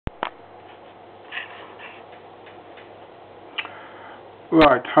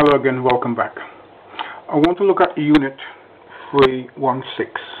Right, hello again, welcome back. I want to look at Unit 316.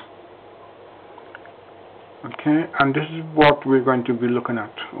 Okay, and this is what we're going to be looking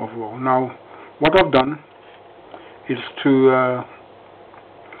at overall. Now, what I've done is to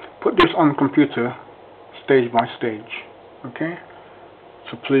put this on the computer stage by stage. Okay,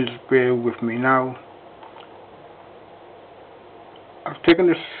 so please bear with me. Now, I've taken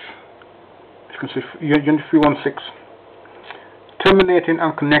this, as you can see, Unit 316. Terminating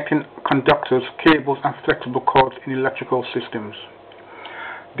and connecting conductors, cables and flexible cords in electrical systems.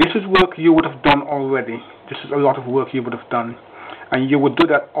 This is work you would have done already. This is a lot of work you would have done, and you would do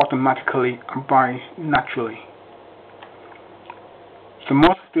that automatically and by naturally. So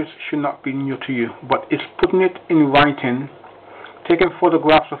most of this should not be new to you, but it's putting it in writing, taking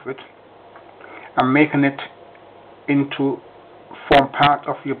photographs of it, and making it into form part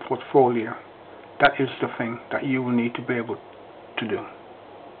of your portfolio. That is the thing that you will need to be able to do.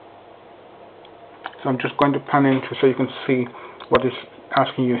 So I'm just going to pan into so you can see what it's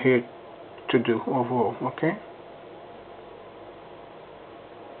asking you here to do overall. Okay.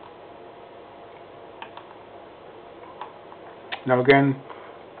 Now again,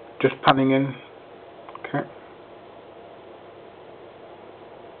 just panning in. Okay.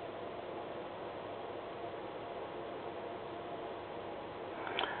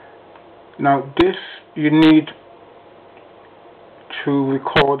 Now this you need to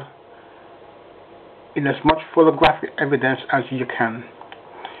record in as much photographic evidence as you can.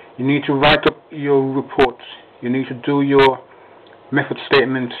 You need to write up your reports. You need to do your method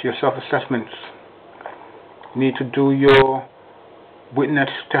statements, your self-assessments. You need to do your witness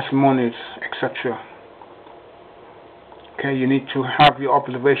testimonies, etc. Okay, you need to have your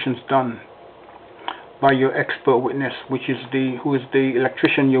observations done by your expert witness, which is who is the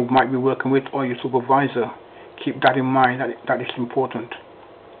electrician you might be working with or your supervisor. Keep that in mind, that is important.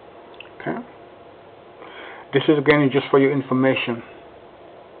 Okay. This is again just for your information.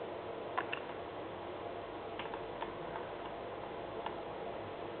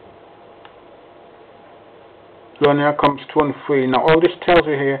 Learning outcomes 2 and 3. Now all this tells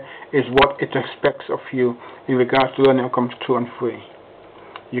you here is what it expects of you in regards to learning outcomes 2 and 3.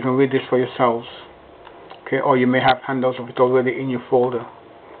 You can read this for yourselves. Okay, or you may have handouts of it already in your folder.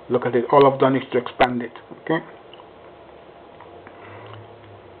 Look at it. All I've done is to expand it. Okay.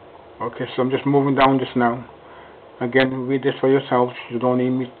 Okay, so I'm just moving down this now. Again, read this for yourselves. You don't need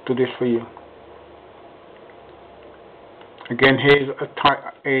me to do this for you. Again, here's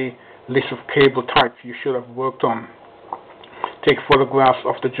a list of cable types you should have worked on. Take photographs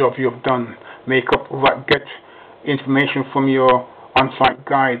of the job you have done. Get information from your on-site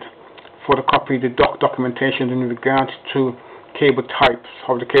guide. Photocopy the documentation in regards to cable types,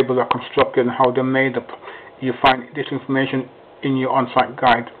 how the cables are constructed and how they're made up. You find this information in your on-site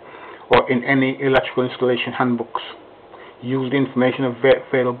guide or in any electrical installation handbooks. Use the information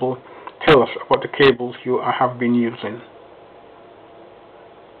available. Tell us about the cables you have been using.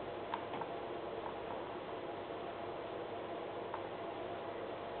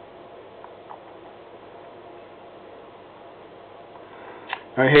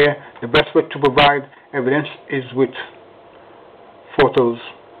 Now here, the best way to provide evidence is with photos,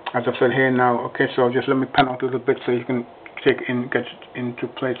 as I've said here now. Okay, so just let me pan out a little bit so you can get it into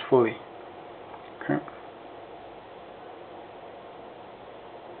place fully. Okay.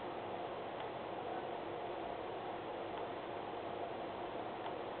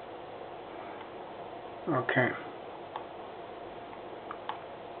 Okay.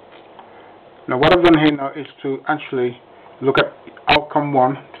 Now what I've done here now is to actually look at outcome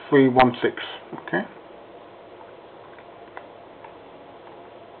 1, 316. Okay.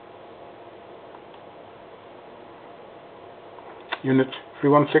 Unit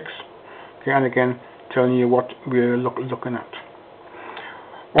 316. Okay, and again telling you what we're looking at.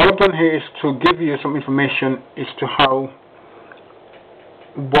 All I've done here is to give you some information as to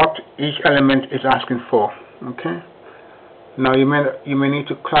what each element is asking for. Okay. Now you may need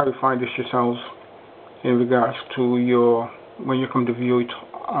to clarify this yourselves in regards to when you come to view it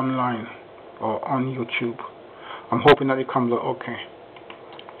online or on YouTube. I'm hoping that it comes out okay.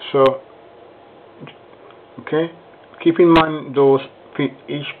 So, okay, keep in mind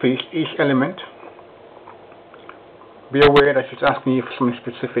each element. Be aware that it's asking you for something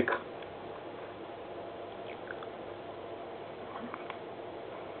specific.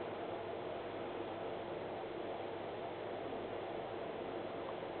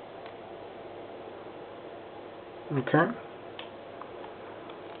 Okay.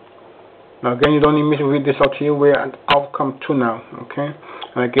 Now again, you don't need me to read this out to you. We're at outcome 2 now. Okay.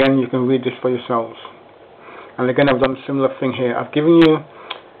 And again, you can read this for yourselves. And again, I've done a similar thing here. I've given you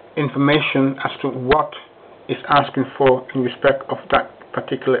information as to what is asking for in respect of that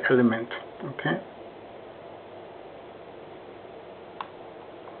particular element. Okay.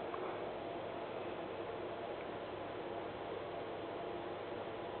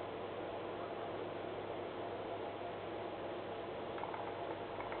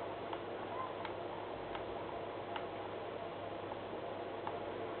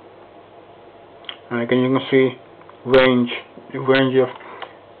 And again, you can see the range of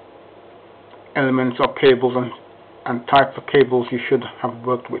elements of cables and types of cables you should have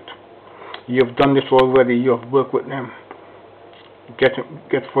worked with. You've done this already. You have worked with them. Get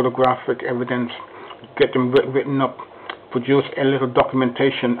photographic evidence. Get them written up. Produce a little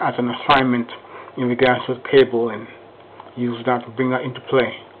documentation as an assignment in regards to cable, and use that to bring that into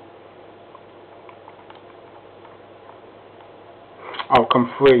play.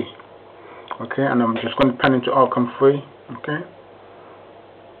 Outcome 3. Okay, and I'm just going to pen into outcome 3. Okay,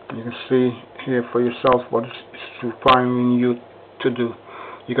 you can see here for yourself what it's requiring you to do.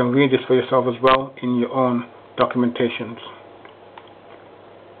 You can read this for yourself as well in your own documentations.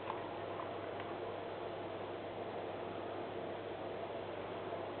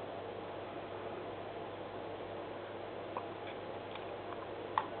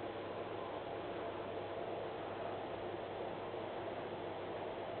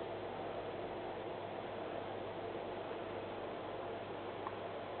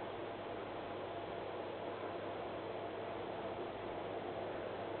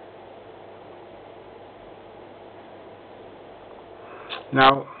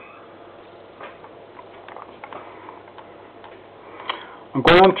 Now, I'm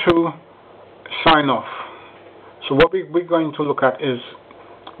going to sign off. So what we're going to look at is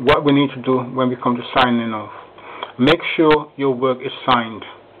what we need to do when we come to signing off. Make sure your work is signed.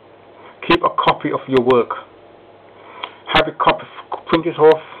 Keep a copy of your work. Have a copy, print it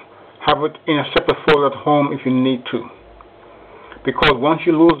off, have it in a separate folder at home if you need to. Because once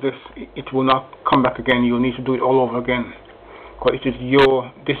you lose this, it will not come back again. You'll need to do it all over again. Because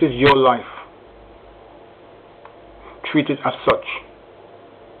this is your life. Treat it as such.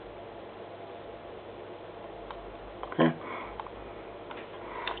 Okay.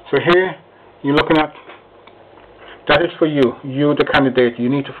 So here you're looking at, that is for you, the candidate. You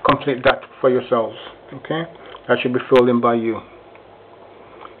need to complete that for yourselves. Okay, that should be filled in by you.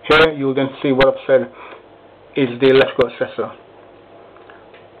 Here you'll then see what I've said is the electrical assessor.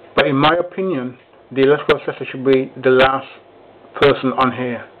 But in my opinion, the electrical assessor should be the last person on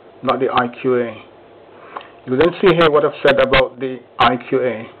here, not the IQA. You then see here what I've said about the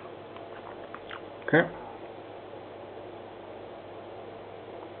IQA. Okay.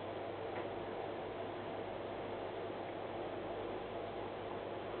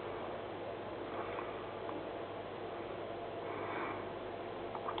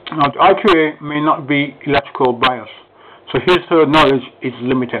 Now the IQA may not be electrical bias, so his knowledge is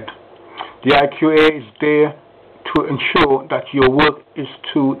limited. The IQA is there to ensure that your work is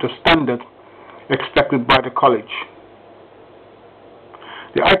to the standard expected by the college.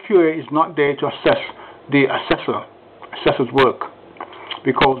 The IQA is not there to assess the assessor's work,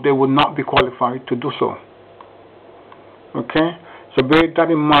 because they would not be qualified to do so. Okay, so bear that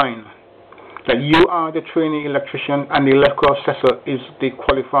in mind, that you are the trainee electrician and the electrical assessor is the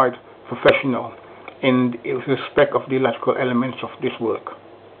qualified professional in respect of the electrical elements of this work.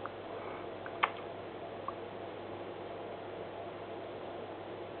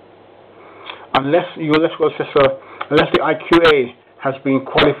 Unless your electrical assessor, unless the IQA has been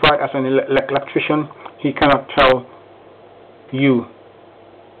qualified as an electrician, he cannot tell you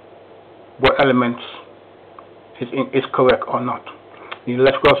what elements is correct or not. The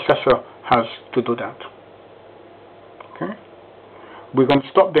electrical assessor has to do that. Okay, we're going to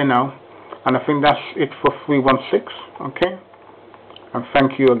stop there now, and I think that's it for 316. Okay, and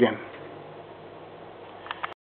thank you again.